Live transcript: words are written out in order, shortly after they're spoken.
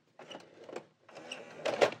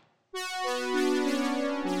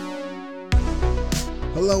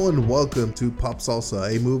Hello and welcome to Pop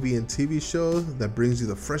Salsa, a movie and TV show that brings you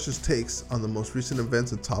the freshest takes on the most recent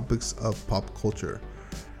events and topics of pop culture.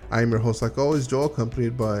 I am your host, like always, Joel,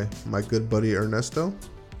 accompanied by my good buddy Ernesto.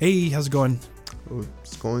 Hey, how's it going? Oh,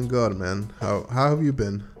 it's going good, man. How have you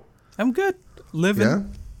been? I'm good.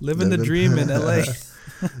 Living the dream in LA.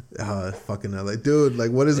 Fucking LA, dude.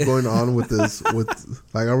 Like, what is going on with this?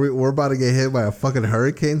 We're about to get hit by a fucking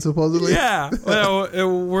hurricane, supposedly? Yeah. Well,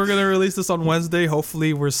 we're gonna release this on Wednesday.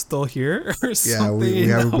 Hopefully, we're still here. Or yeah, we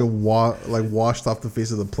haven't been washed off the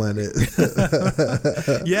face of the planet.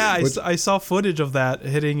 Yeah, I saw footage of that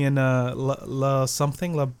hitting in La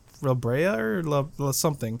Brea or La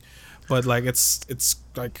something, but like it's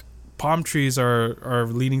like palm trees are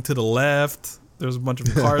leaning to the left. There's a bunch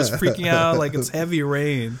of cars freaking out, like it's heavy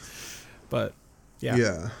rain. But yeah.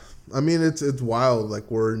 Yeah. I mean, it's wild. Like,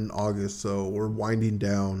 we're in August, so we're winding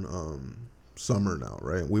down summer now,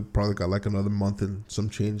 right? We probably got like another month and some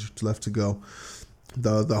change left to go.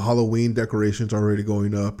 The Halloween decorations are already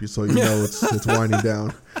going up, so you know it's winding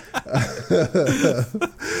down.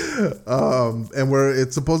 And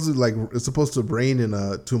it's supposed to rain in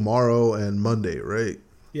tomorrow and Monday, right?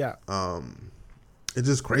 Yeah. It's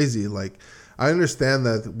just crazy. Like, I understand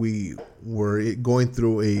that we were going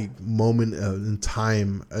through a moment in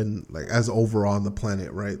time and like as overall on the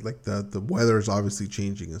planet, right? Like the weather is obviously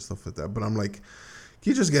changing and stuff like that. But I'm like,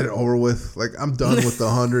 can you just get it over with? Like, I'm done with the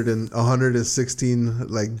 116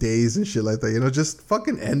 like days and shit like that. You know, just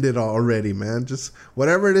fucking end it already, man. Just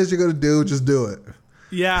whatever it is you're gonna do, just do it.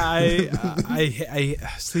 Yeah, I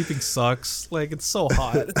sleeping sucks. Like, it's so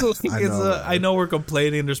hot. I know we're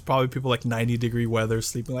complaining. There's probably people like 90-degree weather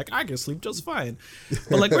sleeping. Like, I can sleep just fine.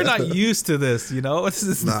 But like, we're not used to this, you know. This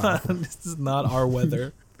is not our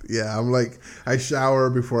weather. Yeah, I'm like, I shower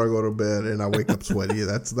before I go to bed and I wake up sweaty.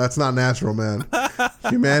 That's not natural, man.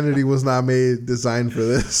 Humanity was not designed for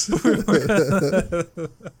this.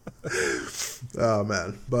 Oh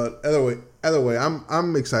man, but either way,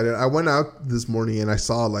 I'm excited. I went out this morning and I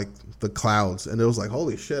saw like the clouds, and it was like,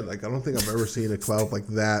 holy shit! Like, I don't think I've ever seen a cloud like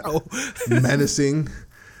that menacing.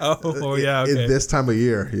 Oh yeah, okay. In this time of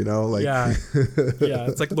year, you know, like yeah,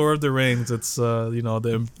 it's like Lord of the Rings. It's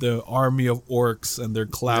the army of orcs and their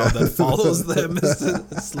cloud that follows them is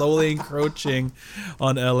slowly encroaching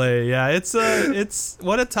on LA. Yeah, it's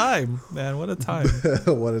what a time, man! What a time!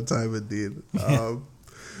 What a time indeed.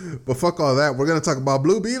 But fuck all that. We're gonna talk about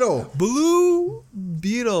Blue Beetle. Blue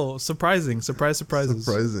Beetle. Surprises.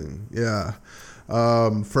 Surprising. Yeah.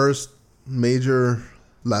 First major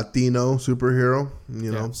Latino superhero.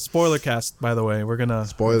 You know. Spoiler cast, by the way. We're gonna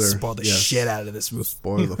spoil the shit out of this movie.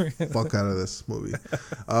 Spoil the fuck out of this movie.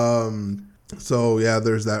 So yeah,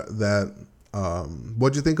 there's that.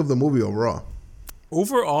 What'd you think of the movie overall?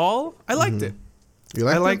 Overall, I liked it. You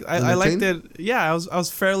liked it? I liked it. Yeah, I was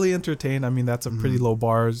fairly entertained. I mean, that's a pretty low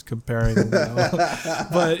bar comparing. You know?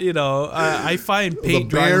 But you know, I find paint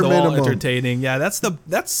drying the wall entertaining. Yeah,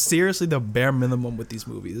 that's seriously the bare minimum with these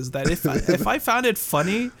movies. Is that if I found it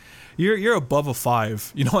funny, you're above a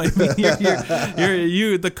 5. You know what I mean?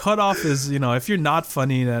 You're the cutoff is, you know, if you're not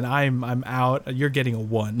funny, then I'm out. You're getting a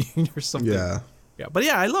 1 or something. Yeah. But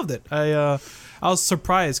yeah, I loved it. I was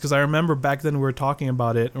surprised because I remember back then we were talking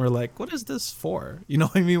about it and we're like, what is this for? You know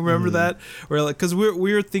what I mean? Remember that? We're like, because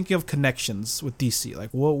we were thinking of connections with DC. Like,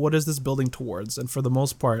 what is this building towards? And for the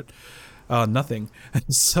most part, nothing.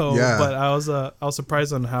 So, yeah. But I was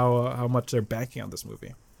surprised on how much they're banking on this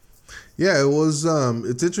movie. Yeah, it was.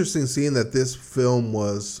 It's interesting seeing that this film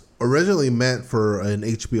was originally meant for an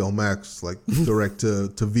HBO Max, like direct to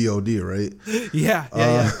VOD, right? Yeah.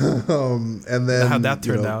 And then how that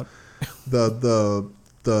turned out. The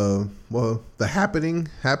happening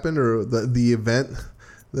happened, or the event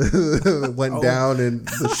went down, and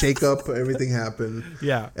the shakeup, everything happened.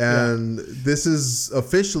 Yeah. And this is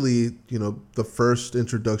officially, you know, the first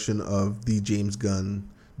introduction of the James Gunn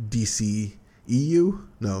DC EU?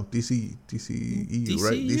 No, DC EU,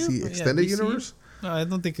 right? DC Extended Universe? No, I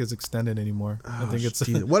don't think it's extended anymore. I think it's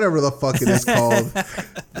whatever the fuck it is called.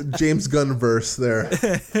 James Gunn verse there.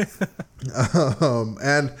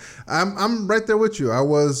 And I'm right there with you. I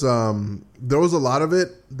was there was a lot of it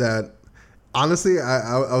that honestly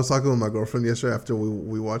I was talking with my girlfriend yesterday after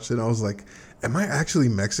we watched it, and I was like, am I actually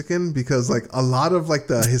Mexican? Because like a lot of like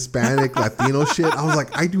the Hispanic Latino shit, I was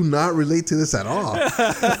like, I do not relate to this at all. Am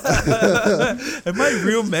I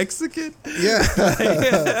real Mexican? Yeah.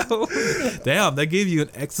 Damn, that gave you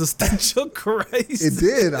an existential crisis. It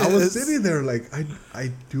did. I was sitting there like,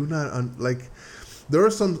 I do not like. There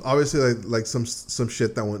were some obviously like some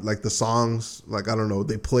shit that went, like the songs, like I don't know,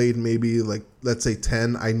 they played maybe like let's say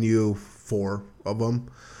 10. I knew 4 of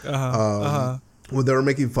them. when they were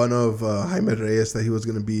making fun of Jaime Reyes, that he was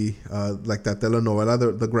going to be like that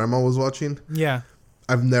telenovela the grandma was watching. Yeah.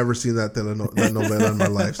 I've never seen that novela in my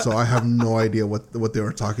life, so I have no idea what they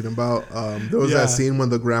were talking about. There was that scene when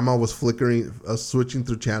the grandma was switching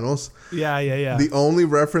through channels. Yeah. The only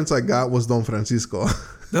reference I got was Don Francisco.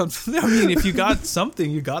 I mean, if you got something,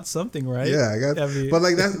 you got something, right? Yeah, I got. But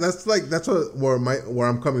like that's where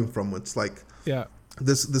I'm coming from. It's like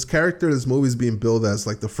this character, this movie is being billed as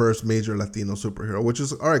like the first major Latino superhero, which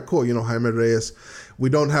is all right, cool. You know, Jaime Reyes. We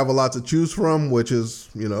don't have a lot to choose from, which is,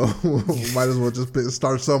 you know, might as well just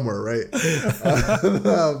start somewhere, right?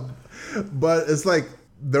 But it's like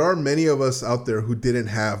there are many of us out there who didn't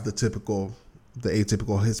have the atypical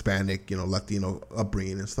Hispanic, you know, Latino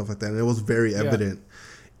upbringing and stuff like that, and it was very evident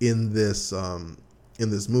in this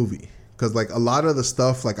movie, because like a lot of the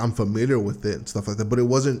stuff, like I'm familiar with it and stuff like that, but it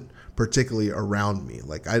wasn't particularly around me.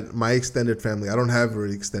 Like my extended family, I don't have a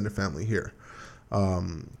really extended family here.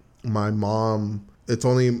 My mom, it's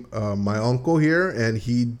only my uncle here, and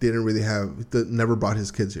he never brought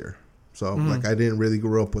his kids here. So like I didn't really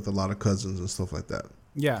grow up with a lot of cousins and stuff like that.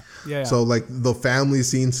 Yeah. So like the family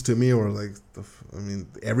scenes to me were like, I mean,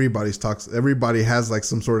 everybody has like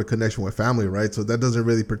some sort of connection with family, right? So that doesn't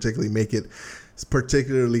really particularly make it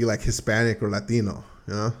particularly like Hispanic or Latino,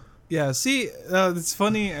 you know? Yeah. See, it's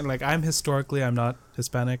funny, and like I'm not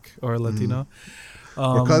Hispanic or Latino.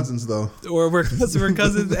 We're cousins though. Or we're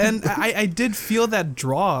cousins, and I did feel that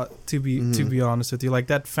draw, to be honest with you. Like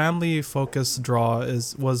that family focused draw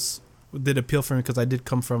did appeal for me, because I did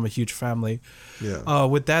come from a huge family. Yeah.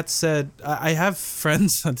 With that said, I have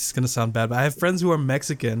friends. This is gonna sound bad, but I have friends who are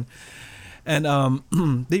Mexican, and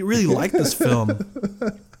they really like this film.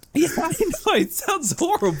 Yeah, I know it sounds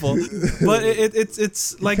horrible, but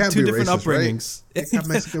it's like two different racist, upbringings.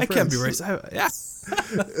 Right? I can't be racist. Yeah.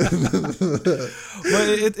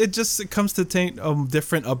 But it just comes to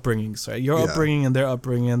different upbringings, right? Your upbringing and their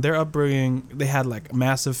upbringing, they had like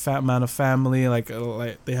massive amount of family, like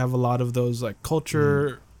they have a lot of those like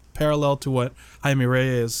culture parallel to what Jaime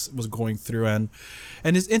Reyes was going through, and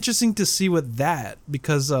it's interesting to see with that,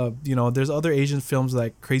 because you know, there's other Asian films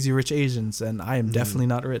like Crazy Rich Asians, and I am definitely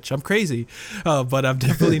not rich. I'm crazy, but I'm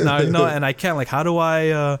definitely not. No, and I can't, like, how do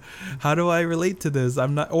I relate to this?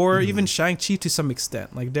 I'm not, or even Shang-Chi to some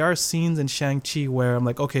extent. Like there are scenes in Shang-Chi where I'm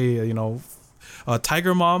like, okay, you know,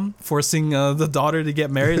 Tiger Mom forcing the daughter to get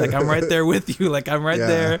married, like I'm right there with you, like I'm right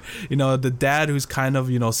there. You know, the dad who's kind of,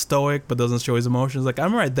 you know, stoic but doesn't show his emotions, like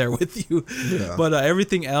I'm right there with you. But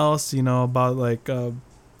everything else, you know, about like you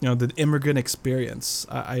know, the immigrant experience,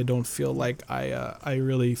 I don't feel like I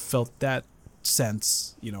really felt that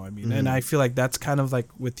sense, you know what I mean? And I feel like that's kind of like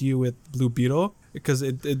with you with Blue Beetle, because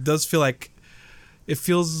it does feel like, it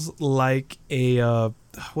feels like a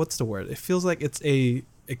what's the word? It feels like it's an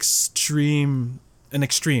extreme,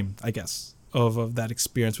 I guess, of that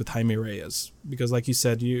experience with Jaime Reyes, because like you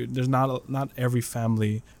said, there's not every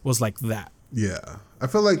family was like that. Yeah, I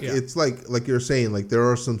feel like it's like you're saying, like there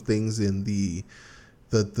are some things in the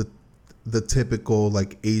typical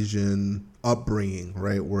like Asian upbringing,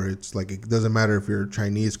 right, where it's like it doesn't matter if you're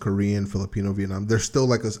Chinese, Korean, Filipino, Vietnam, there's still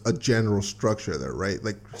like a general structure there, right?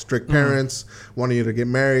 Like strict parents wanting you to get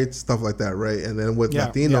married, stuff like that, right? And then with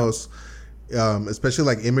Latinos, especially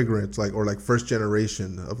like immigrants, like, or like first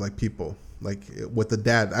generation of like people, like with the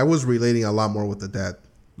dad, I was relating a lot more with the dad,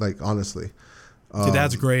 like honestly. The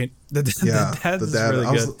dad's great. The dad's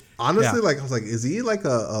really good. Honestly, like I was like, is he like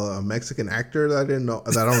a Mexican actor that I don't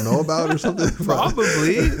know about or something?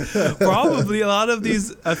 Probably a lot of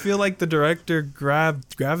these. I feel like the director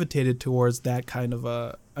gravitated towards that kind of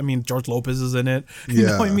a. I mean, George Lopez is in it. You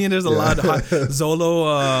know what I mean? There's a lot of Zolo.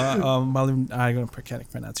 I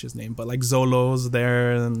can't pronounce his name, but like Zolo's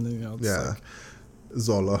there, and you know, like,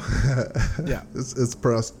 Zolo. It's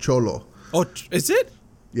pronounced Cholo. Oh, is it?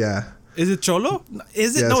 Yeah. Is it Cholo?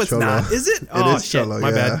 Is it? No, it's Cholo. Not. Is it? Oh, it is shit. Cholo,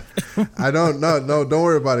 my bad. I don't know. No, don't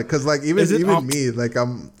worry about it. Cause like even me, like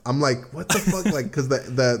I'm like, what the fuck? Like, cause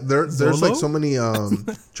there's like so many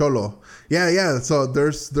Cholo. Yeah. So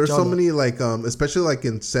there's Cholo. So many like especially like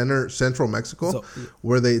in central Mexico,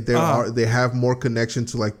 where they have more connection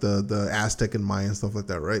to like the Aztec and Mayan stuff like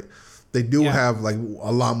that, right? They do have like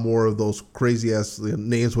a lot more of those crazy ass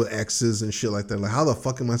names with X's and shit like that. Like, how the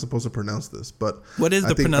fuck am I supposed to pronounce this? But what is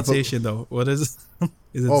the pronunciation though? What is?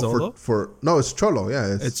 Is it Zolo? No, it's Cholo.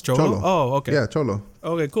 Yeah, it's Cholo. Oh, okay. Yeah, Cholo.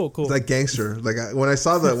 Okay, cool. It's like gangster. Like when I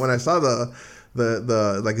saw the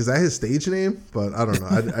like, is that his stage name? But I don't know.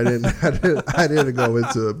 I didn't go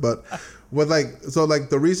into it. But with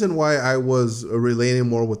the reason why I was relating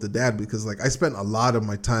more with the dad, because like I spent a lot of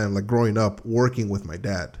my time like growing up working with my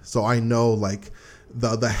dad, so I know like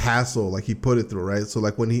the hassle like he put it through, right? So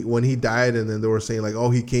like when he died, and then they were saying like, oh,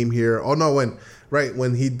 he came here. Oh no, when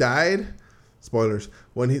he died, spoilers.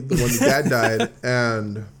 When the dad died,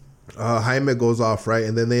 and Jaime goes off, right,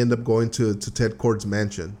 and then they end up going to Ted Kord's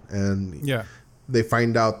mansion, and they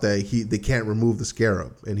find out that they can't remove the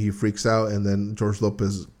scarab, and he freaks out, and then George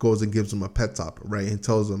Lopez goes and gives him a pet top, right, and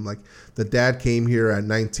tells him like the dad came here at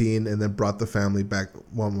 19 and then brought the family back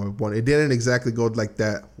one by one. It didn't exactly go like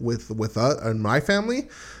that with us and my family,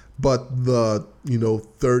 but the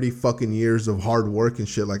 30 fucking years of hard work and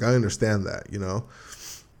shit, like I understand that,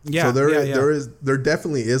 Yeah, so there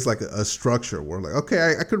definitely is like a structure where like,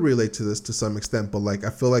 okay, I could relate to this to some extent, but like I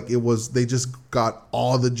feel like they just got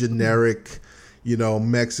all the generic,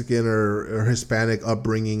 Mexican or Hispanic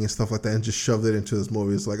upbringing and stuff like that, and just shoved it into this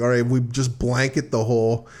movie. It's like, all right, we just blanket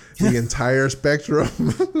the entire spectrum.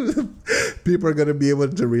 People are gonna be able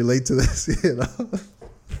to relate to this,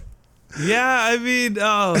 Yeah, I mean,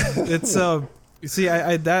 it's see,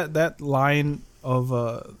 I that line of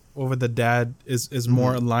over the dad is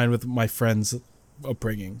more in line with my friend's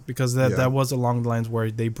upbringing, because that was along the lines where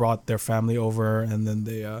they brought their family over, and then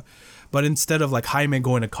they but instead of like Jaime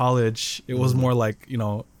going to college, it was more like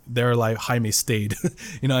they're like Jaime stayed,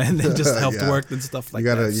 and they just helped work and stuff like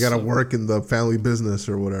that. You gotta work in the family business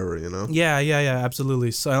or whatever, Yeah,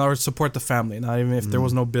 absolutely. So, or support the family. Not even if there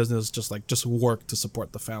was no business, just work to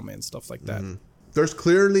support the family and stuff like that. There's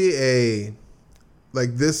clearly a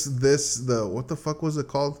like this the what the fuck was it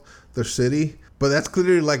called? Their city, but that's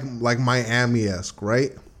clearly like Miami-esque,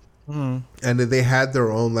 right? And they had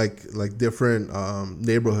their own like different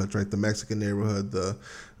neighborhoods, right? The Mexican neighborhood, the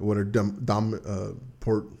Dominican,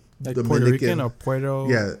 Puerto Rican or Puerto.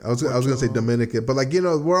 Yeah, I was gonna say Dominican, but like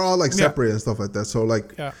we're all like separate and stuff like that. So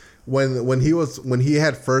like when he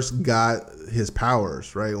had first got his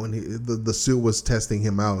powers, right? When the suit was testing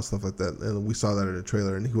him out and stuff like that, and we saw that in the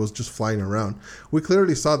trailer, and he was just flying around. We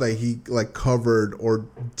clearly saw that he like covered or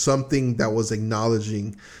something that was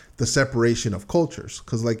acknowledging the separation of cultures,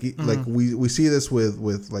 because like we see this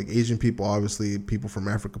with like Asian people, obviously people from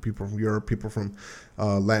Africa, people from Europe, people from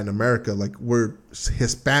Latin America. Like we're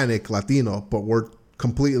Hispanic, Latino, but we're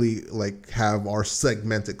completely like have our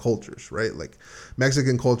segmented cultures, right? Like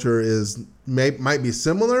Mexican culture might be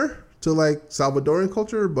similar to like Salvadorian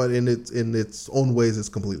culture, but in its own ways it's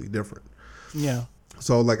completely different. Yeah.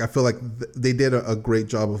 So like I feel like they did a great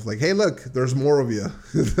job of like, hey, look, there's more of you.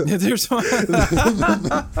 There's more.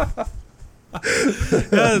 Yeah,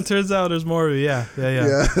 it turns out there's more of you.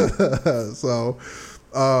 Yeah. So,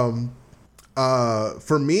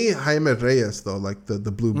 for me, Jaime Reyes though, like the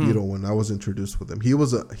Blue Beetle, when I was introduced with him, he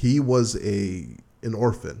was an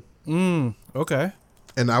orphan. Okay.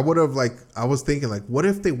 And I was thinking like, what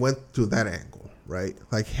if they went to that angle, right?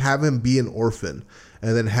 Like have him be an orphan,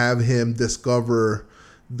 and then have him discover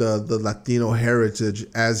the Latino heritage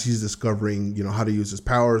as he's discovering, how to use his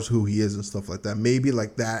powers, who he is and stuff like that. Maybe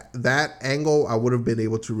like that angle I would have been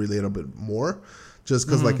able to relate a bit more, just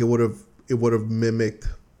because like it would have mimicked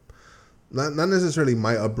not necessarily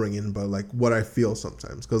my upbringing, but like what I feel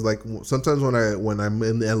sometimes. Because like sometimes when I'm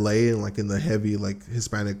in LA and like in the heavy like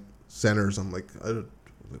Hispanic centers, I'm like,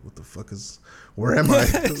 what the fuck where am I?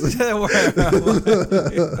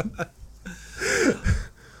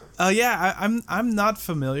 I'm not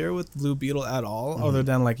familiar with Blue Beetle at all, other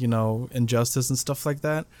than like Injustice and stuff like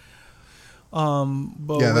that.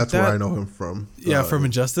 But that's where I know him from. From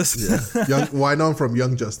Injustice. Yeah, I know him from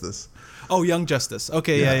Young Justice. Oh, Young Justice.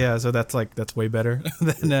 Okay, yeah. So that's way better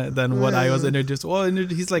than what I was introduced. Well,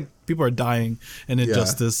 he's like people are dying in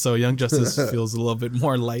Injustice, so Young Justice feels a little bit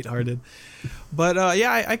more lighthearted. But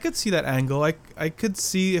I could see that angle. I could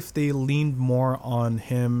see if they leaned more on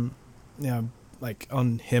him. Yeah. Like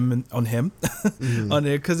on him on it,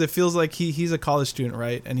 because it feels like he's a college student,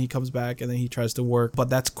 right? And he comes back and then he tries to work, but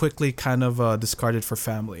that's quickly kind of discarded for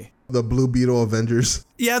family. The Blue Beetle Avengers.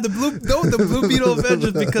 Yeah, the Blue Beetle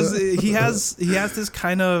Avengers, because he has this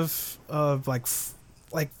kind of like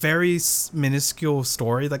very minuscule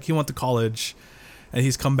story. Like he went to college, and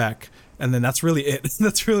he's come back, and then that's really it.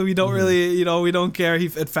 That's really we don't really we don't care.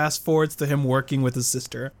 It fast forwards to him working with his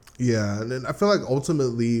sister. Yeah, and I feel like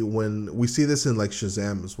ultimately when we see this in like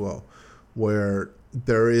Shazam as well, where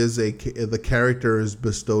there is the character is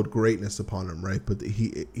bestowed greatness upon him, right? But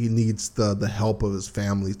he needs the help of his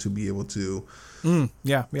family to be able to,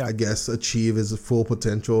 I guess, achieve his full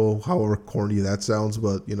potential. However corny that sounds,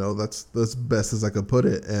 but that's best as I could put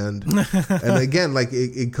it. And and again, like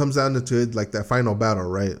it comes down to it, like that final battle,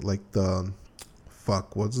 right? Like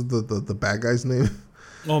what's the bad guy's name?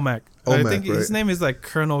 Omac. I think his name is like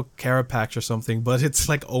Colonel Carapax or something, but it's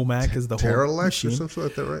like Omac is the whole machine. Or something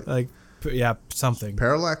like that, right? Like something.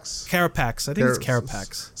 Parallax? Carapax. I think it's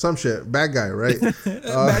Carapax. Some shit. Bad guy, right?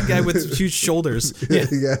 Bad guy with huge shoulders.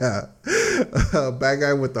 Yeah. Bad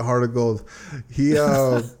guy with the heart of gold. He's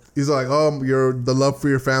like, the love for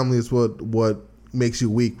your family is what makes you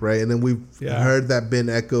weak, right? And then we've heard that been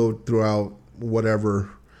echoed throughout whatever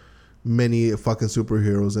many fucking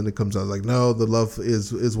superheroes, and it comes out like, no, the love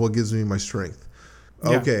is what gives me my strength.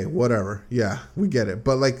 Okay, whatever. Yeah, we get it.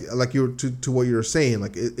 But like you to what you were saying,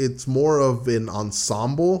 like it's more of an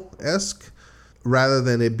ensemble-esque rather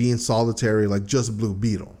than it being solitary, like just Blue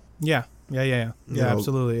Beetle. Yeah,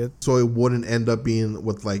 absolutely. So it wouldn't end up being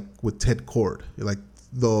with Ted Kord. Like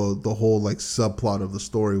the whole like subplot of the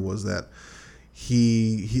story was that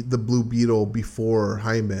he the Blue Beetle before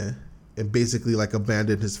Jaime, and basically like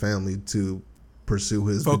abandoned his family to pursue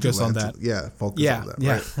his focus on that. Focus on that.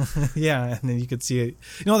 Right. Yeah, and then you could see it.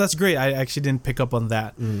 That's great. I actually didn't pick up on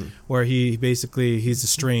that, where he's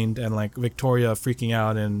estranged, and like Victoria freaking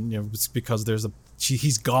out, and it's because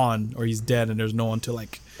he's gone or he's dead, and there's no one to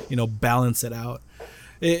balance it out.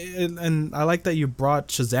 And I like that you brought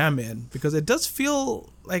Shazam in, because it does feel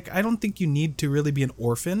like I don't think you need to really be an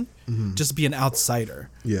orphan, just be an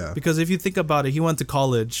outsider. Yeah. Because if you think about it, he went to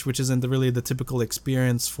college, which isn't really the typical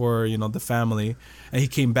experience for the family, and he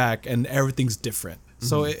came back and everything's different.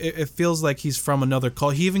 So it feels like he's from another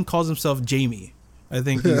call. He even calls himself Jamie. I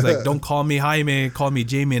think he's like, don't call me Jaime, call me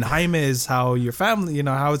Jamie. And Jaime is how your family,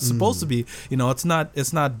 how it's supposed to be. It's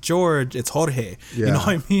not George, it's Jorge. Yeah. You know what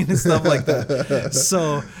I mean? And stuff like that.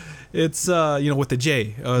 So it's, with the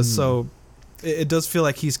J. So it does feel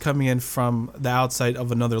like he's coming in from the outside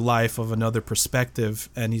of another life, of another perspective.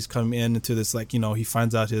 And he's coming into this, he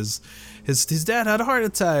finds out his dad had a heart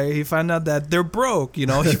attack. He found out that they're broke. He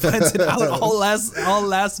finds it out all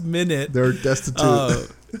last minute. They're destitute.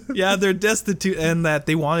 They're destitute, and that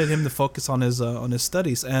they wanted him to focus on his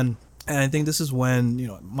studies, and I think this is when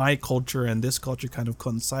my culture and this culture kind of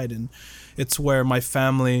coincide, and it's where my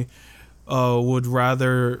family would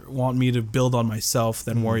rather want me to build on myself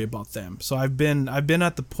than worry about them. So I've been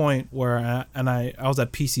at the point where I was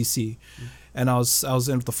at PCC. And I was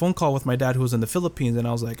in the phone call with my dad, who was in the Philippines, and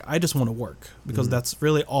I was like, I just want to work, because that's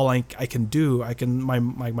really all I can do. My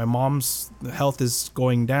mom's health is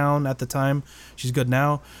going down at the time. She's good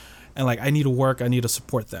now. And I need to work. I need to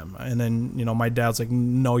support them. And then, my dad's like,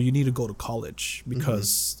 no, you need to go to college,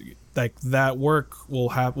 because that work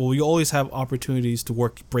you always have opportunities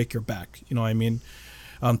to break your back. You know what I mean?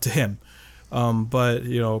 To him. But,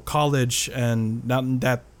 college, and not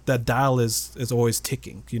that dial is always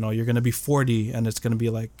ticking. You're going to be 40, and it's going to be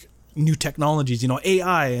like new technologies,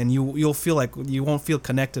 AI, and you'll feel like you won't feel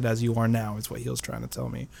connected as you are now, is what he was trying to tell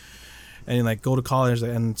me. And go to college,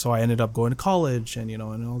 and so I ended up going to college, and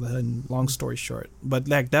and all that. And long story short, but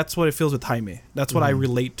that's what it feels with Jaime. That's what I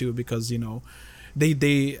relate to, because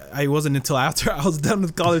I wasn't until after I was done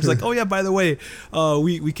with college, like, oh yeah, by the way,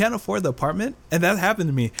 we can't afford the apartment, and that happened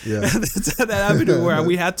to me. Yeah. That happened to me, where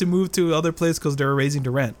we had to move to other place because they were raising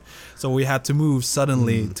the rent, so we had to move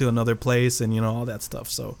suddenly to another place, and all that stuff.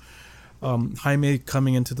 So Jaime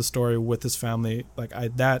coming into the story with his family,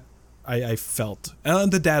 I felt,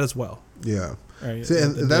 and the dad as well. Yeah. Right. See,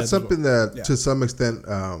 and that's something that to some extent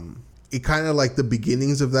it kind of like the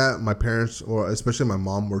beginnings of that, my parents, or especially my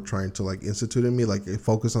mom, were trying to institute in me,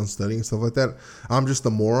 focus on studying, stuff like that. I'm just a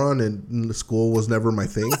moron, and school was never my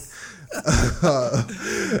thing.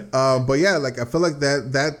 But yeah, I feel like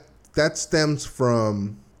that stems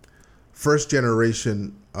from first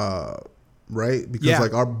generation, right? Because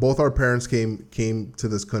both our parents came to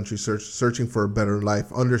this country searching for a better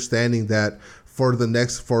life, understanding that for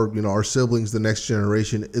our siblings, the next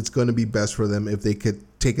generation, it's going to be best for them if they could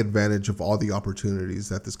take advantage of all the opportunities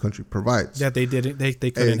that this country provides. That they didn't, they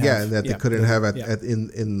couldn't have. And that they couldn't have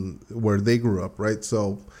in where they grew up, right?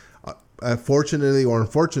 So, fortunately or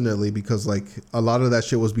unfortunately, because a lot of that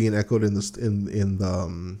shit was being echoed in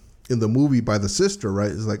the movie by the sister, right?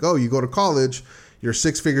 It's like, oh, you go to college, you're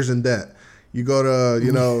 6 figures in debt. You go to,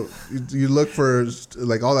 you look for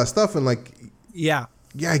all that stuff, and I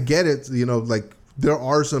get it. There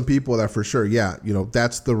are some people that for sure,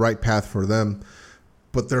 that's the right path for them.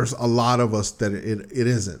 But there's a lot of us that it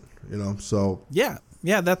isn't, so. Yeah.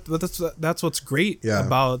 That's what's great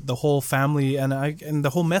about the whole family and the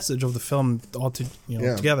whole message of the film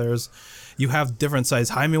together is you have different sides.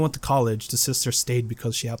 Jaime went to college. The sister stayed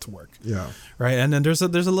because she had to work. Yeah. Right. And then there's a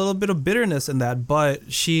little bit of bitterness in that,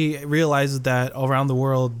 but she realizes that around the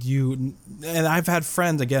world and I've had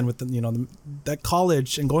friends again with that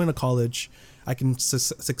college and going to college I can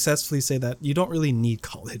successfully say that you don't really need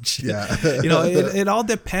college. Yeah. It all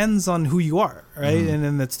depends on who you are, right? And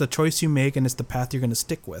then it's the choice you make, and it's the path you're going to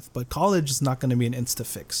stick with. But college is not going to be an insta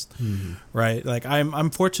fix, right? Like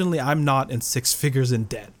I'm fortunately I'm not in six figures in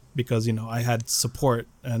debt because I had support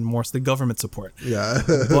and mostly government support. Yeah.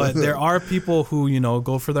 But there are people who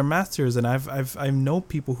go for their masters, and I know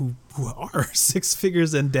people who are six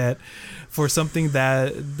figures in debt for something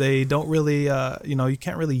that they don't really you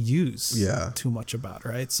can't really use too much about,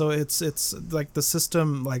 right? So it's like the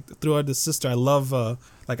system, like throughout the system, I love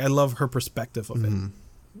her perspective of it.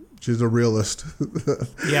 She's a realist.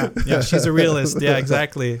 yeah, she's a realist. Yeah,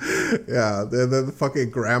 exactly. Yeah, the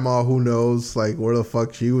fucking grandma who knows like where the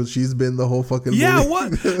fuck she was. She's been the whole fucking movie. Yeah,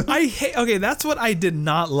 what I hate. Okay, that's what I did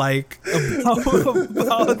not like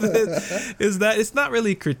about it, is that it's not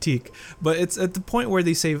really a critique, but it's at the point where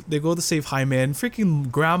they go to save Jaime, and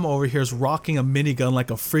freaking grandma over here is rocking a minigun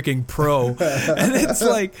like a freaking pro, and it's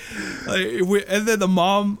like and then the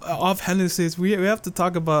mom offhandedly says we have to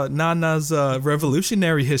talk about Nana's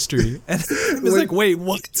revolutionary history. And it's like, wait,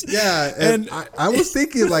 what? Yeah, and I was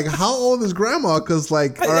thinking, like, how old is grandma? Because,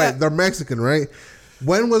 like, all right, they're Mexican, right?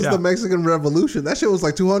 When was the Mexican Revolution? That shit was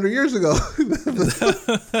like 200 years ago.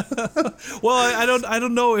 Well, I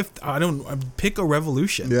don't know if I don't pick a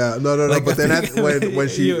revolution. Yeah, no. Like, but then when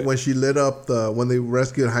she lit up when they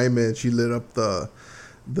rescued Jaime and she lit up the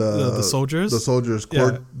soldiers,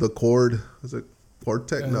 the cord, is it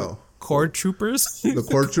Cortec? No. Cord troopers? The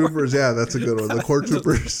cord troopers, yeah, that's a good one. The cord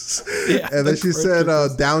troopers. And then she said,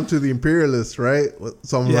 down to the imperialists, right?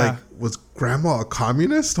 So I'm like, was grandma a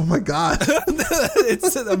communist? Oh my God.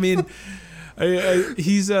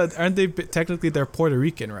 He's, aren't they technically, they're Puerto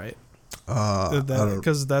Rican, right?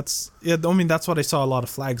 Because that's what I saw a lot of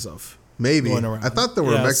flags of. Maybe. I thought they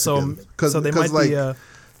were Mexican. So they might be,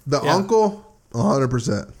 the uncle,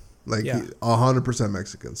 100%. Like 100%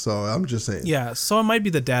 Mexican. So I'm just saying. Yeah, so it might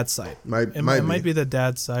be the dad's side. It might be the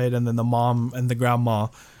dad's side, and then the mom and the grandma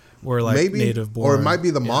were like native born. Or it might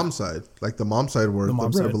be the mom side. Like the mom side were the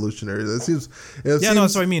revolutionaries. It seems. No,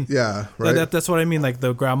 that's what I mean. Yeah, right. That's what I mean. Like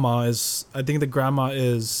the grandma is. I think the grandma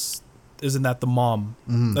isn't that the mom?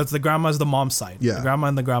 That's the grandma is the mom's side. Yeah, the grandma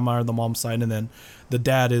and the grandma are the mom's side, and then the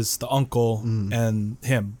dad is the uncle and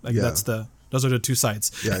him. Like those are the two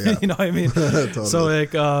sides. Yeah. You know what I mean? Totally. So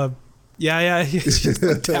like, down,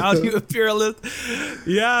 you imperialist.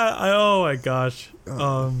 Yeah. Oh my gosh.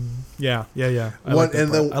 Yeah. I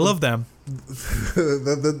love them.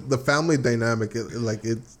 The family dynamic, like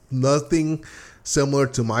it's nothing similar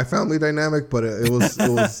to my family dynamic, but it was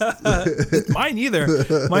mine either.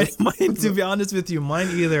 Mine, to be honest with you, mine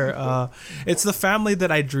either. It's the family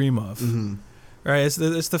that I dream of. Right,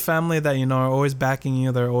 it's the family that are always backing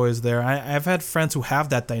you. They're always there. I've had friends who have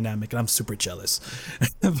that dynamic, and I'm super jealous.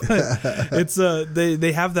 But it's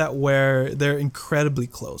they have that where they're incredibly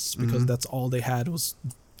close because that's all they had was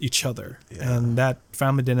each other, and that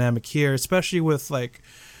family dynamic here, especially with like.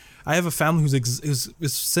 I have a family who's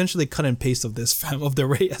essentially cut and paste of this of the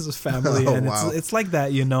Ray as a family, and it's like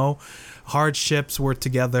that, hardships, we're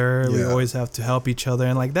together, we always have to help each other,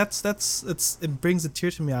 and like it brings a tear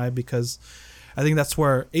to my eye because I think that's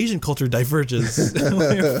where Asian culture diverges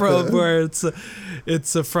from, where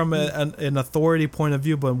it's from an authority point of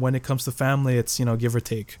view, but when it comes to family, it's give or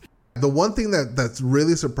take. The one thing that's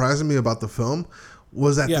really surprising me about the film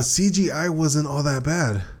was that the CGI wasn't all that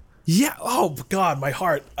bad. Yeah. Oh God, my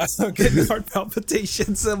heart. I'm getting heart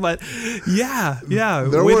palpitations. But yeah.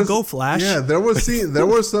 Way to go, Flash. Yeah, there were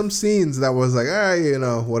some scenes that was like,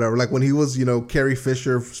 whatever. Like when he was, Carrie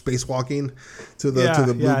Fisher spacewalking to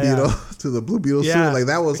the Blue Beetle to the Blue Beetle suit. Like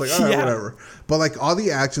that was like, all right, whatever. But like all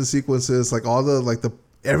the action sequences, like all the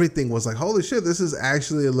everything was like, holy shit, this is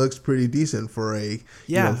actually, it looks pretty decent for a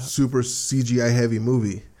super CGI heavy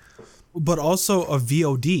movie. But also a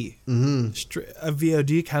VOD, a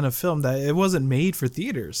VOD kind of film that it wasn't made for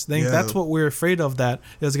theaters. That's what we're afraid of, that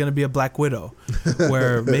there's going to be a Black Widow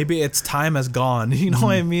where maybe its time has gone. You know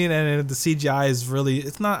what I mean? And the CGI is really,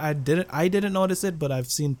 it's not, I didn't notice it, but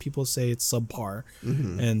I've seen people say it's subpar.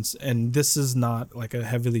 And this is not like a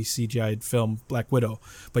heavily CGI'd film, Black Widow.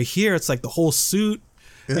 But here it's like the whole suit.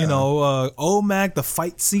 OMAG, the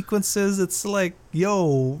fight sequences, it's like,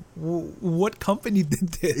 what company did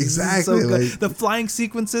this? Exactly. Like, the flying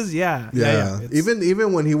sequences,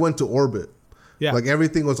 Even when he went to orbit, like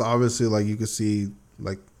everything was obviously like you could see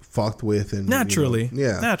like fucked with and naturally,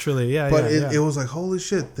 But it was like, holy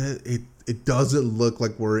shit, that it doesn't look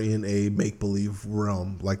like we're in a make believe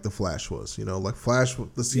realm like the Flash was. Like Flash,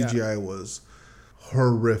 the CGI was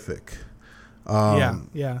horrific.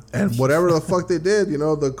 And whatever the fuck they did,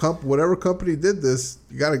 whatever company did this,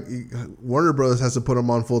 Warner Brothers has to put them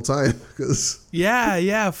on full time because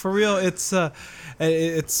for real.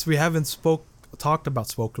 We haven't talked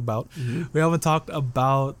about. Mm-hmm. We haven't talked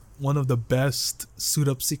about one of the best suit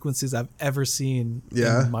up sequences I've ever seen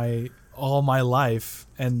in all my life,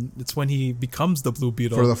 and it's when he becomes the Blue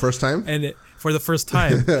Beetle for the first time, and it's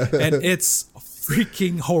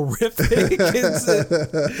freaking horrific.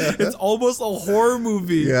 It's almost a horror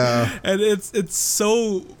movie. Yeah, and it's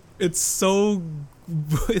so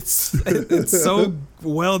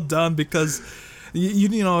well done because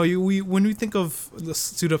when we think of the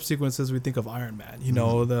suit up sequences, we think of Iron Man.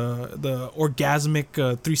 The orgasmic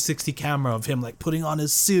 360 camera of him like putting on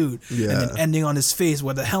his suit and then ending on his face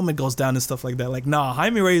where the helmet goes down and stuff like that. Like, nah,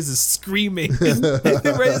 Jaime Reyes is screaming.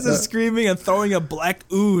 Jaime Reyes is screaming and throwing a black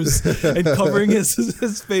ooze and covering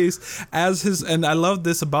his face and I love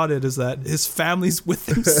this about it is that his family's with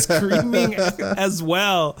him screaming as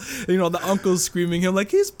well. The uncle's screaming him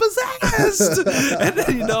like he's possessed, and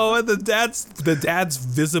then and the dad's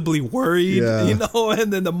visibly worried,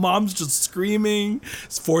 and then the mom's just screaming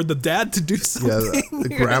for the dad to do something. Yeah, the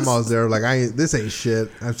grandma's there like, this ain't shit.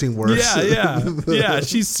 I've seen worse. Yeah,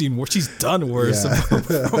 she's seen worse. She's done worse.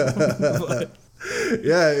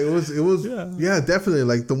 Yeah, it was definitely.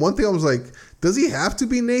 Like, the one thing I was like, does he have to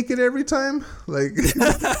be naked every time? Like, does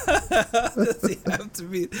he have to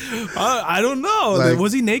be? I don't know. Like,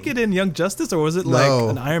 was he naked in Young Justice, or was it like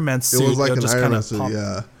an Iron Man suit? It was like an Iron Man suit,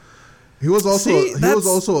 yeah. He was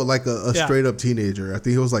also like a straight up teenager. I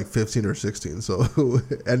think he was like 15 or 16, so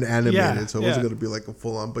and animated, so it wasn't going to be like a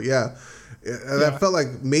full on. But I felt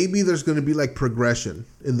like maybe there's going to be like progression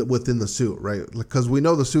within the suit, right? Because we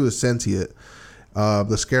know the suit is sentient.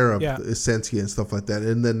 The Scarab is sentient and stuff like that.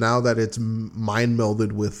 And then now that it's mind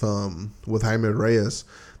melded with Jaime Reyes,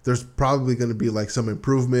 there's probably going to be like some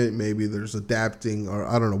improvement. Maybe there's adapting, or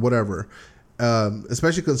I don't know, whatever.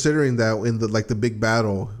 Especially considering that in the big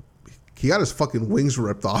battle, he got his fucking wings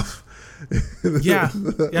ripped off. yeah,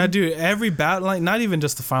 dude. Every battle, like not even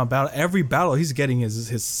just the final battle, every battle he's getting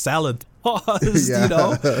his salad tossed.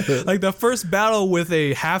 Like the first battle with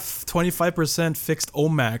a half 25% fixed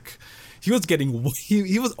OMAC, he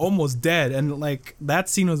was almost dead, and like that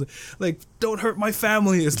scene was like, "Don't hurt my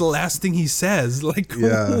family" is the last thing he says. Like,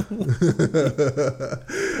 it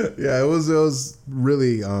was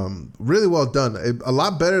really really well done. A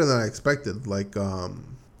lot better than I expected. Like,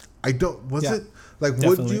 it like,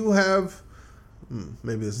 definitely. Would you have?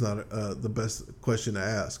 Maybe it's not the best question to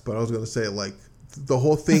ask, but I was gonna say, like, the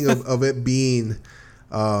whole thing of it being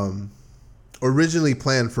originally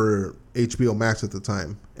planned for HBO Max at the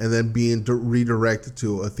time, and then being redirected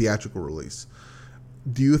to a theatrical release.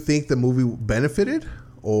 Do you think the movie benefited,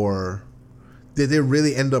 or did it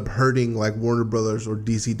really end up hurting like Warner Brothers or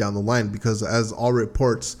DC down the line? Because as all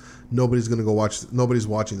reports, nobody's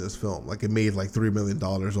watching this film. Like, it made like $3 million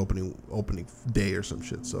opening day or some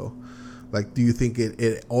shit. So, like, do you think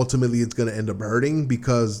it ultimately it's going to end up hurting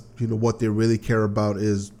because what they really care about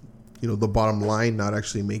is the bottom line, not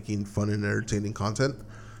actually making fun and entertaining content?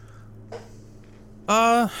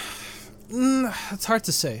 It's hard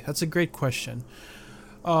to say. That's a great question.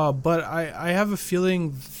 But I have a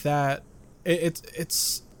feeling that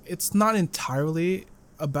it's not entirely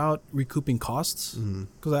about recouping costs,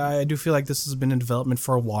 because I do feel like this has been in development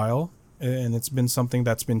for a while, and it's been something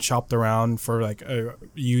that's been shopped around for like a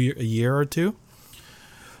year or two.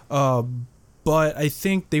 But I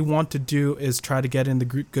think they want to do is try to get in the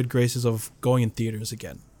good graces of going in theaters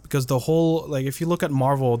again. Because the whole, like, if you look at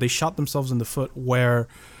Marvel, they shot themselves in the foot where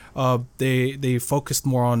they focused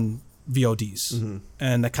more on VODs,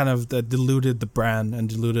 and that kind of diluted the brand and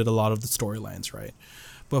diluted a lot of the storylines, right?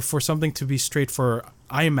 But for something to be straight for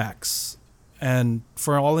IMAX, and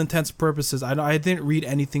for all intents and purposes, I didn't read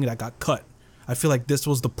anything that got cut. I feel like this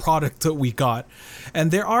was the product that we got,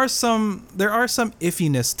 and there are some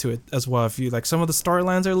iffiness to it as well. If you like, some of the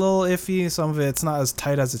storylines are a little iffy, some of it's not as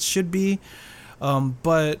tight as it should be.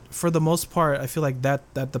 But for the most part, I feel like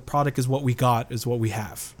that the product is what we got, is what we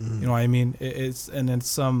have. You know what I mean?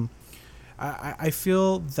 I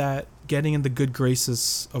feel that getting in the good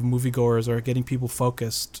graces of moviegoers or getting people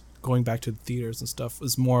focused, going back to the theaters and stuff,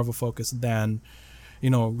 is more of a focus than,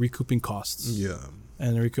 recouping costs. Yeah.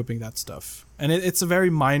 And recouping that stuff. And it's a very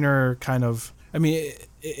minor kind of, I mean,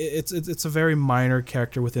 it's a very minor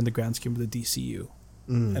character within the grand scheme of the DCU.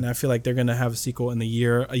 And I feel like they're gonna have a sequel in a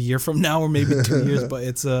year from now, or maybe 2 years. But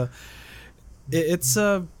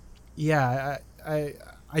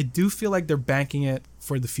I do feel like they're banking it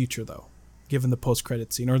for the future, though, given the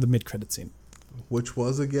post-credit scene or the mid-credit scene. Which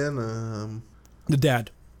was again the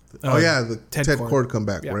dad. The Ted Cord come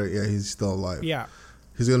back, right? Yeah, he's still alive. Yeah.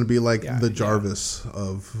 He's going to be like the Jarvis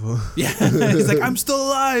of... Yeah, he's like, I'm still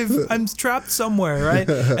alive. I'm trapped somewhere, right?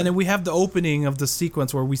 And then we have the opening of the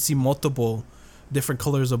sequence where we see multiple different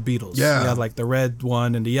colors of Beetles. Yeah. We have like the red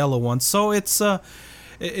one and the yellow one. So it's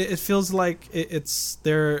it feels like it's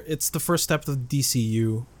the first step of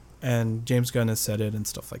DCU, and James Gunn has said it and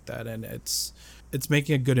stuff like that. And it's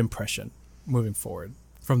making a good impression moving forward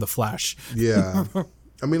from The Flash. Yeah.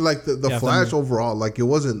 I mean, like the Flash overall, like it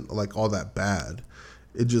wasn't like all that bad.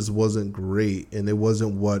 It just wasn't great, and it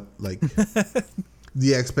wasn't what like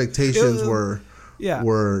the expectations were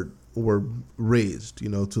raised,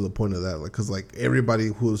 to the point of that, like, because like everybody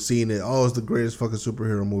who's seen it, it's the greatest fucking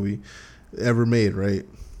superhero movie ever made, right?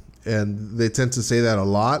 And they tend to say that a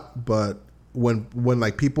lot, but when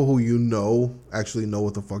like people who actually know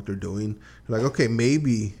what the fuck they're doing, you're like, okay,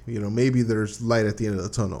 maybe there's light at the end of the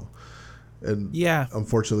tunnel. And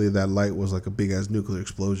unfortunately, that light was like a big ass nuclear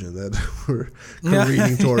explosion that we're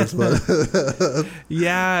careening towards. But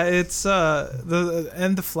it's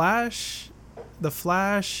the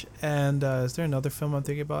Flash, and is there another film I'm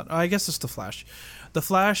thinking about? I guess it's The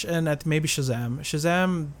Flash, and maybe Shazam.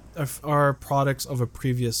 Shazam are products of a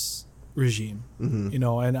previous regime,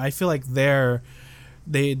 and I feel like they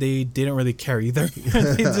didn't really care either.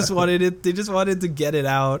 They just wanted to get it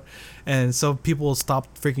out, and so people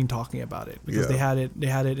stopped freaking talking about it because they had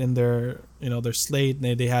it in their their slate,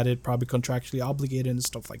 and they had it probably contractually obligated and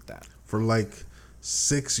stuff like that for like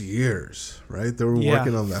 6 years, right? They were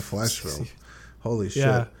working on that Flash film. Holy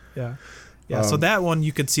shit. So that one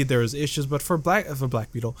you could see there was issues, but for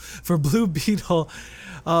Blue Beetle,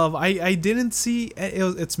 I didn't see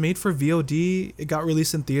it's made for VOD. It got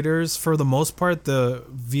released in theaters. For the most part,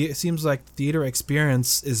 it seems like theater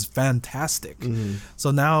experience is fantastic. So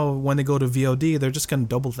now when they go to VOD, they're just gonna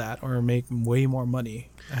double that or make way more money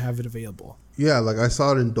and have it available. Yeah, like I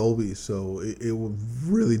saw it in Dolby, so it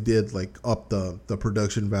really did like up the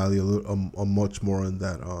production value a much more in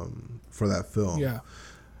that for that film. Yeah.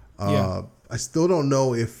 I still don't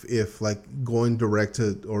know if like going direct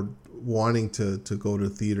to or wanting to go to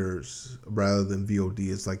theaters rather than VOD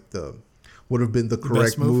is like would have been the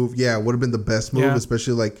correct move. Yeah, would have been the best move,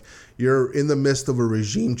 especially like you're in the midst of a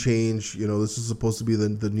regime change. This is supposed to be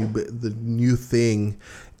the new thing,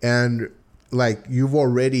 and like you've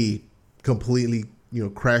already completely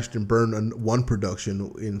crashed and burned one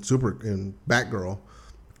production in Batgirl.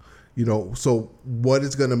 So what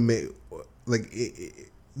is gonna make like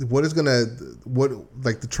what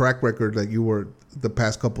the track record like you were the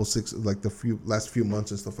past couple last few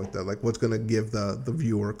months and stuff like that, like what's gonna give the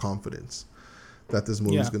viewer confidence that this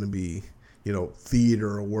movie is gonna be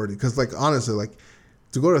theater worthy? Because like honestly, like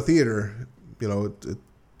to go to theater,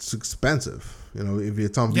 it's expensive. If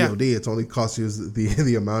it's on VOD, it's only costs you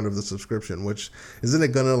the amount of the subscription, which isn't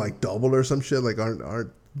it gonna like double or some shit? Like aren't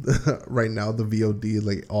right now the VOD,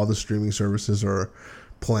 like all the streaming services are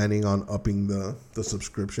planning on upping the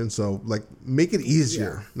subscription, so like make it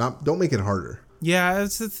easier, don't make it harder. The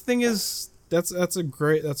thing is that's a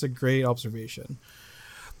great observation.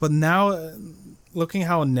 But now looking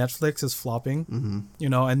how Netflix is flopping, and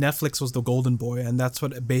Netflix was the golden boy, and that's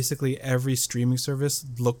what basically every streaming service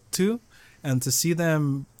looked to, and to see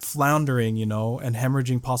them floundering,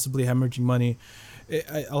 and possibly hemorrhaging money,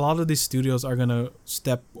 a lot of these studios are gonna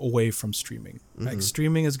step away from streaming. Like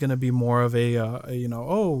streaming is gonna be more of a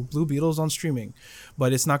Blue Beetle's on streaming,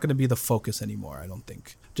 but it's not gonna be the focus anymore. I don't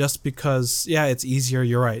think, just because it's easier.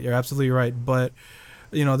 You're right. You're absolutely right. But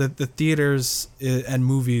the theaters and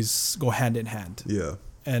movies go hand in hand. Yeah,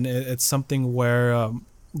 and it's something where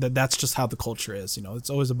that's just how the culture is. It's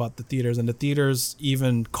always about the theaters, and the theaters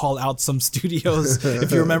even call out some studios.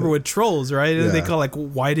 If you remember with Trolls, right? Yeah. They call like,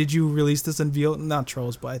 why did you release this in VOD? Not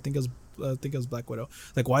Trolls, but I think it was Black Widow.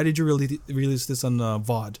 Like, why did you really release this on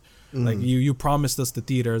VOD? Like you promised us the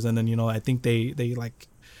theaters, and then I think they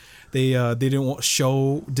didn't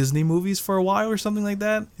show Disney movies for a while or something like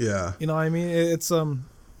that. Yeah, what I mean, it's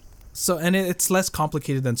it's less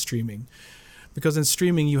complicated than streaming. Because in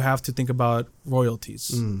streaming, you have to think about royalties.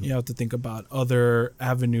 You have to think about other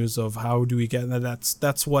avenues of how do we get, and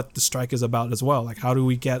that's what the strike is about as well. Like, how do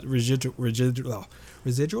we get residuals,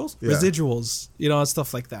 and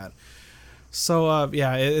stuff like that. So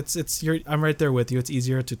I'm right there with you. It's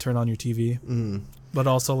easier to turn on your TV, but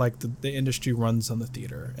also like the industry runs on the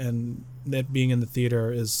theater, and that being in the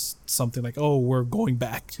theater is something like, oh, we're going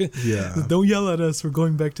back. Yeah, don't yell at us. We're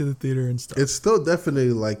going back to the theater and stuff. It's still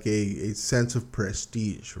definitely like a sense of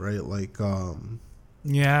prestige, right? Like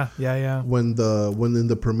Yeah. When in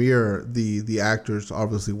the premiere, the actors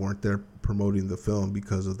obviously weren't there promoting the film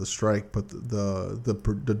because of the strike, but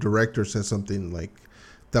the director said something like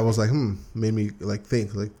that was like made me like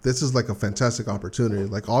think like this is like a fantastic opportunity.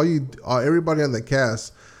 Like everybody on the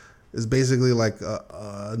cast is basically like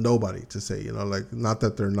a nobody to say, you know, like not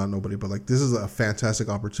that they're not nobody, but like this is a fantastic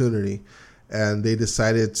opportunity. And they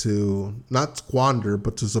decided to not squander,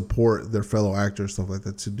 but to support their fellow actors, stuff like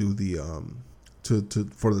that, to do the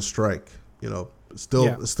for the strike. You know,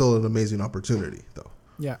 still an amazing opportunity though.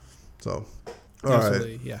 Yeah. So, all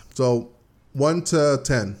Absolutely, right. yeah. So, 1 to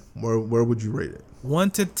 10, where would you rate it? 1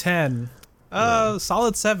 to 10,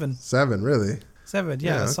 solid 7. 7, really? 7,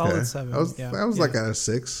 yeah, okay. solid 7. I was like at a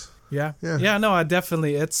 6. Yeah. Yeah. No, I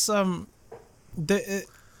definitely. It's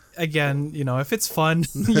again, you know, if it's fun,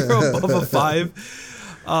 you're above a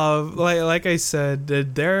 5. Like I said,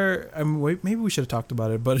 maybe we should have talked about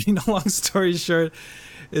it, but you know, long story short,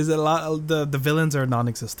 is a lot of the villains are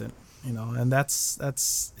non-existent. You know, and that's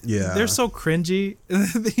they're so cringy.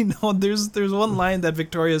 You know, there's one line that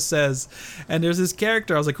Victoria says, and there's this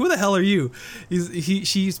character. I was like, who the hell are you?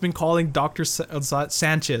 She's been calling Dr.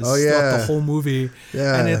 Sanchez throughout the whole movie.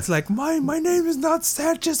 Yeah. And it's like, my name is not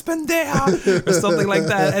Sanchez Pendeja or something like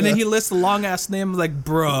that. And then he lists a long ass name like,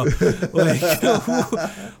 bruh, like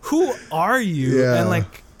who are you? Yeah. And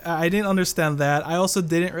like I didn't understand that. I also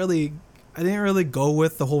didn't really go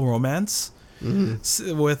with the whole romance.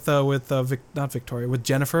 Mm-hmm. With not Victoria, with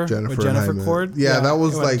Jennifer Cord. Yeah, that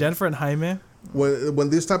was like Jennifer and Jaime.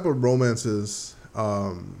 When these type of romances,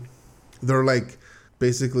 they're like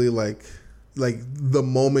basically like the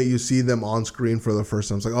moment you see them on screen for the first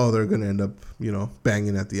time, it's like, oh, they're gonna end up, you know,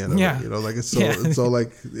 banging at the end of it. You know, like it's so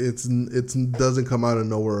like it doesn't come out of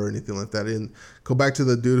nowhere or anything like that. And go back to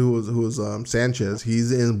the dude who was Sanchez.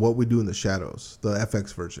 He's in What We Do in the Shadows, the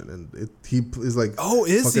FX version, and he is like, oh,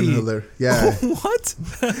 is he? Hilarious. Yeah. Oh, what?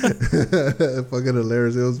 Fucking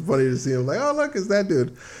hilarious. It was funny to see him like, oh look, it's that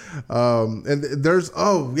dude. And there's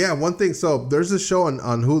one thing. So there's a show on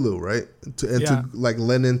Hulu, right? To like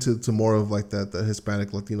lend into more of like the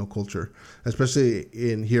Hispanic Latino culture, especially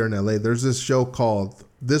here in LA. There's this show called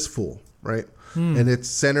This Fool, right? And it's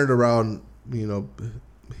centered around, you know,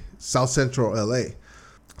 South Central LA.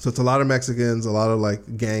 So it's a lot of Mexicans, a lot of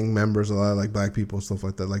like gang members, a lot of like black people, stuff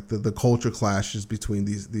like that. Like the culture clashes between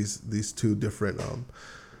these two different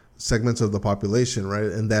segments of the population, right,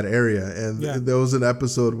 in that area. And there was an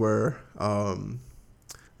episode where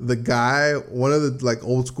the guy, one of the like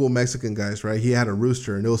old school Mexican guys, right, he had a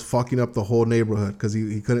rooster and it was fucking up the whole neighborhood because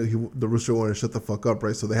the rooster wanted to shut the fuck up,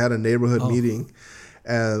 right? So they had a neighborhood meeting,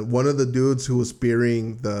 and one of the dudes who was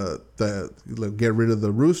spearing the get rid of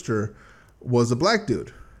the rooster was a black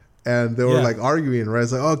dude. And they were like arguing, right?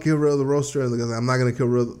 It's like, oh, get rid of the rooster. And the guy's like, I'm not going to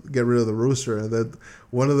get rid of the rooster. And then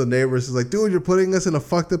one of the neighbors is like, dude, you're putting us in a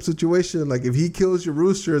fucked up situation. Like, if he kills your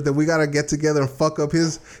rooster, then we got to get together and fuck up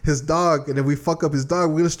his dog. And if we fuck up his dog,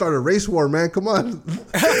 we're going to start a race war, man. Come on.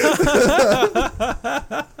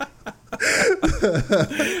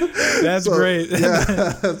 That's great.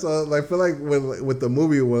 Yeah. So I feel like with the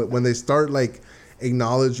movie, when they start like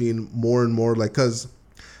acknowledging more and more, like, because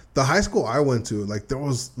the high school I went to, like, there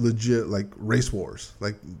was legit like race wars.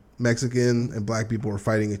 Like, Mexican and black people were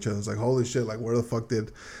fighting each other. It's like, holy shit! Like, where the fuck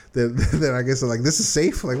did I guess like, this is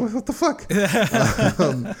safe? Like, what the fuck?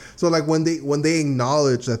 So like when they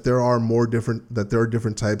acknowledge that there are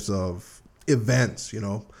different types of events, you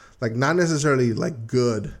know, like not necessarily like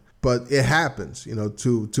good, but it happens. You know,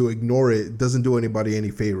 to ignore it doesn't do anybody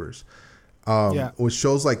any favors. Which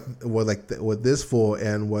shows like what this fool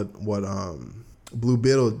and what Blue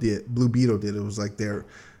Beetle did. It was like the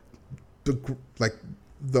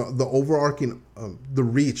overarching the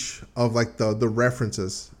reach of like the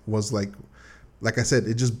references was like I said,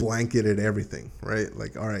 it just blanketed everything, right?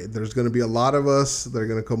 Like, all right, there's going to be a lot of us that are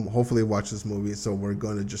going to come hopefully watch this movie, so we're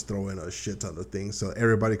going to just throw in a shit ton of things so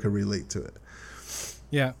everybody can relate to it.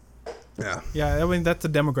 Yeah. I mean, that's a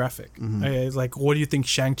demographic. Mm-hmm. It's like, what do you think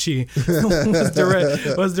Shang-Chi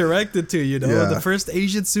was directed to? You know, the first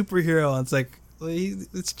Asian superhero. And it's like,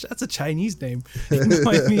 that's a Chinese name. You know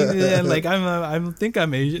what I mean? And like, I think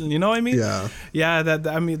I'm Asian. You know what I mean? Yeah.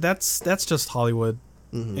 That's just Hollywood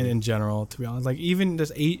in general. To be honest, like even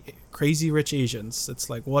there's crazy rich Asians. It's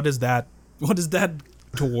like, what is that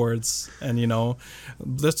towards? And you know,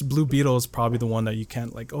 this Blue Beetle is probably the one that you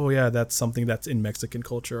can't like, oh yeah, that's something that's in Mexican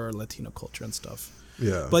culture or Latino culture and stuff.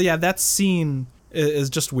 Yeah. But yeah, that scene is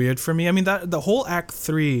just weird for me. I mean, that the whole Act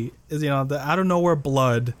 3 is, you know, the out of nowhere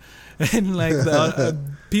blood and like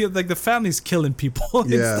like the family's killing people and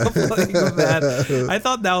stuff like that. I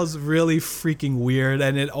thought that was really freaking weird,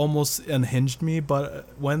 and it almost unhinged me. But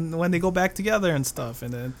when they go back together and stuff,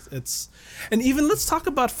 and it's and even let's talk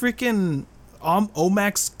about freaking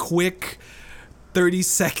Omac's quick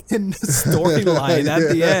 30-second storyline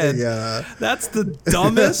at the end. Yeah, that's the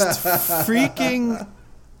dumbest freaking.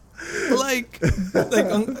 Like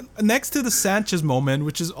next to the Sanchez moment,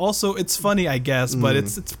 which is also it's funny, I guess, but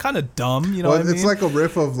it's kind of dumb, you know. Well, it's like a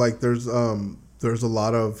riff of like there's a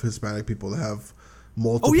lot of Hispanic people that have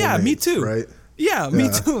multiple. Oh yeah, names, me too. Right. Yeah, me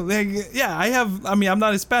too. Like, yeah, I mean, I'm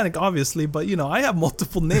not Hispanic, obviously, but you know, I have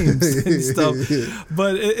multiple names and stuff.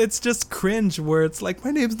 But it's just cringe where it's like, my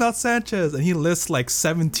name's not Sanchez, and he lists like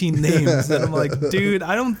 17 names, and I'm like, dude,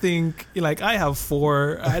 I don't think like I have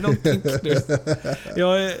 4. I don't think there's, you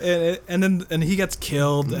know, and then he gets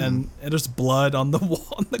killed, and there's blood on the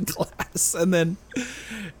wall, on the glass, and then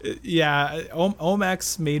yeah,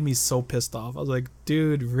 Omax made me so pissed off. I was like,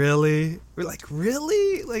 dude, really?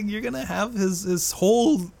 Really? Like you're gonna have his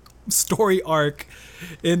whole story arc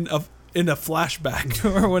in a flashback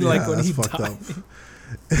or when when he died.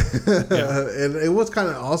 And it was kind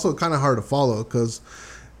of hard to follow because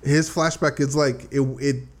his flashback is like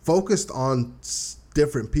it focused on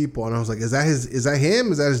different people, and I was like, is that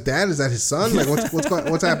him? Is that his dad? Is that his son? Like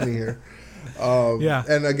what's happening here?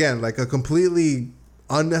 And again, like a completely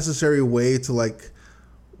unnecessary way to like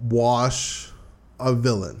wash a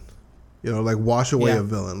villain, you know, like wash away a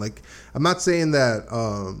villain. Like I'm not saying that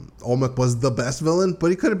Olmec was the best villain, but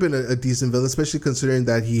he could have been a decent villain, especially considering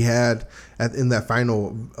that he had in that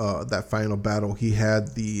final battle he had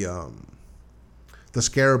the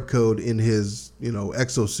scarab code in his, you know,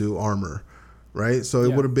 exosuit armor, right? So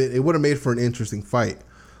it would have made for an interesting fight.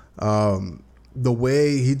 The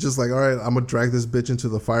way he just like, all right, I'm gonna drag this bitch into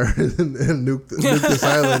the fire and nuke this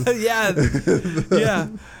island.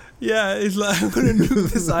 Yeah. He's like, I'm gonna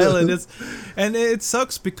nuke this island. It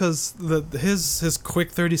sucks because his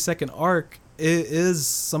quick 30-second arc is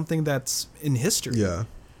something that's in history. Yeah,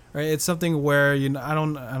 right. It's something where, you know, I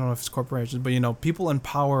don't know if it's corporations, but you know, people in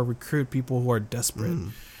power recruit people who are desperate.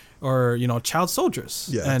 Or, you know, child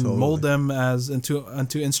soldiers, and mold them as into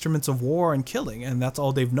instruments of war and killing, and that's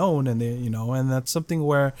all they've known, and they, you know, and that's something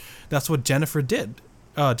where that's what Jennifer did.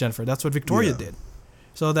 That's what Victoria did.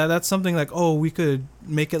 So that's something like, oh, we could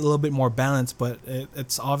make it a little bit more balanced, but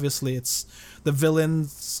it's obviously the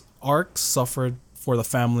villain's arc suffered for the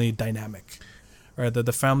family dynamic. Right,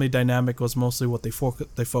 the family dynamic was mostly what they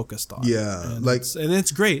focused on. Yeah, and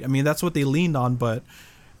it's great. I mean, that's what they leaned on, but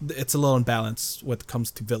it's a little imbalanced when it comes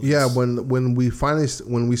to villains. Yeah, when we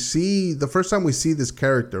see the first time we see this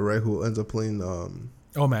character, right, who ends up playing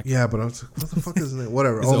Omac. Yeah, but I was like, what the fuck is his name?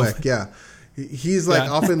 Whatever, Omac. Yeah, he's like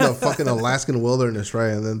off in the fucking Alaskan wilderness, right?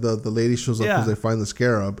 And then the lady shows up because they find the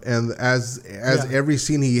scarab, and as every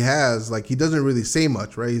scene he has, like he doesn't really say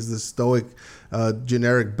much, right? He's this stoic,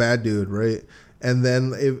 generic bad dude, right? And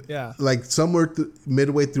then like somewhere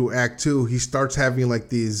midway through Act 2, he starts having like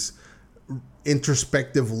these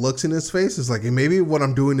introspective looks in his face. It's like, hey, maybe what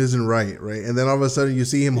I'm doing isn't right. And then all of a sudden you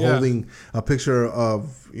see him holding a picture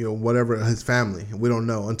of, you know, whatever, his family. We don't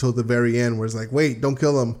know until the very end where it's like, wait, don't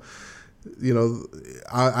kill him. You know,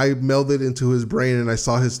 I melded into his brain and I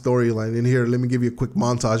saw his storyline in here. Let me give you a quick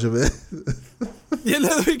montage of it.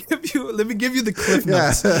 Let me give you the cliff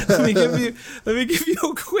notes. Let me give you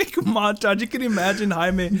a quick montage. You can imagine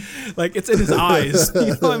Jaime, like it's in his eyes. You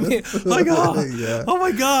know what I mean? Like, oh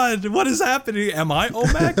my God, what is happening? Am I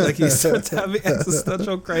Omac? Like he starts having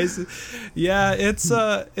existential crisis. Yeah, it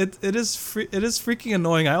is freaking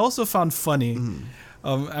annoying. I also found funny.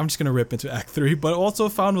 I'm just gonna rip into Act 3, but also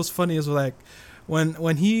found was funny is like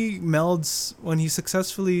when he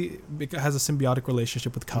successfully has a symbiotic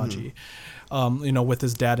relationship with Kaji, you know, with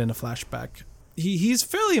his dad in a flashback. He's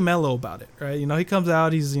fairly mellow about it, right? You know, he comes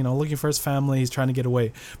out, he's, you know, looking for his family, he's trying to get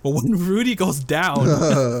away. But when Rudy goes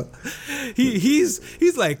down, he's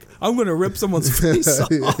like, I'm gonna rip someone's face off.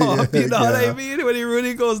 You know what I mean? When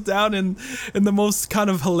Rudy goes down in the most kind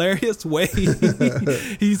of hilarious way,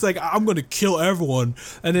 he's like, I'm gonna kill everyone.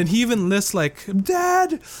 And then he even lists like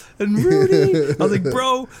Dad and Rudy. I was like,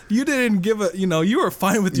 bro, you didn't give a, you know, you were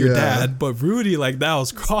fine with your dad, but Rudy, like, that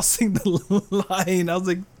was crossing the line. I was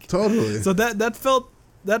like, totally. So that felt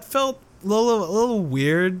a little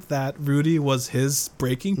weird that Rudy was his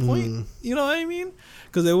breaking point. You know what I mean?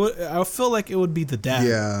 Because I feel like it would be the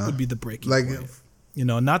dad would be the breaking point. You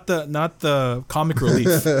know, not the comic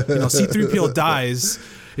relief. You know, C-3PO dies.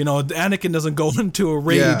 You know, Anakin doesn't go into a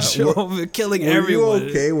rage of killing everyone. Were you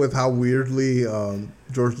okay with how weirdly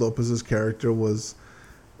George Lopez's character was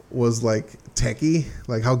like techie?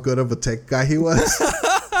 Like how good of a tech guy he was?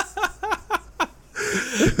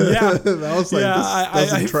 Yeah, I was like,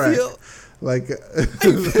 this doesn't track. Like, I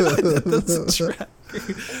feel like that doesn't track.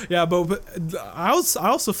 Yeah, but I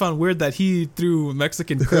also found weird that he threw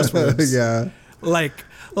Mexican curse words. Yeah.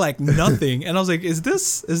 Like nothing, and I was like, is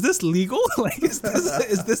this legal? Like, is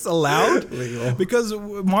this allowed? Legal. Because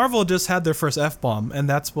Marvel just had their first F-bomb, and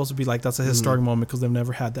that's supposed to be like, that's a historic moment because they've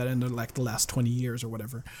never had that in like the last 20 years or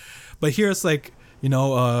whatever. But here it's like,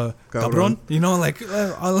 cabron,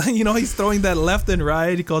 he's throwing that left and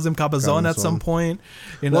right. He calls him cabazon at some point.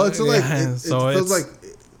 Well, it's like it feels like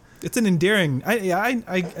it's an endearing. I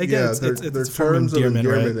get it's terms of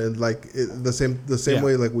endearment, right? and like the same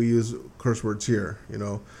way like we use curse words here.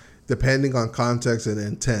 Depending on context and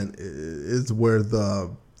intent is where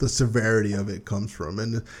the severity of it comes from,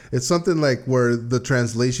 and it's something like where the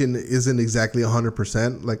translation isn't exactly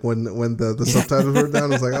 100%. Like when the subtitles were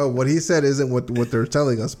down, it's like, oh, what he said isn't what they're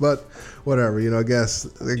telling us, but whatever. I guess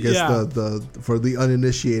the for the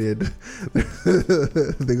uninitiated,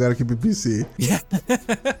 they gotta keep it PC. Yeah.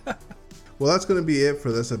 Well, that's going to be it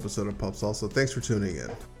for this episode of Pop Salsa. Thanks for tuning in.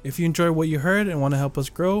 If you enjoyed what you heard and want to help us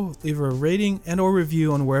grow, leave a rating and or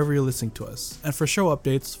review on wherever you're listening to us. And for show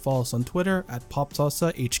updates, follow us on Twitter at Pop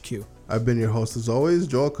Salsa HQ. I've been your host as always,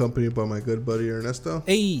 Joel, accompanied by my good buddy Ernesto.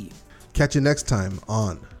 Hey! Catch you next time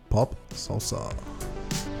on Pop Salsa.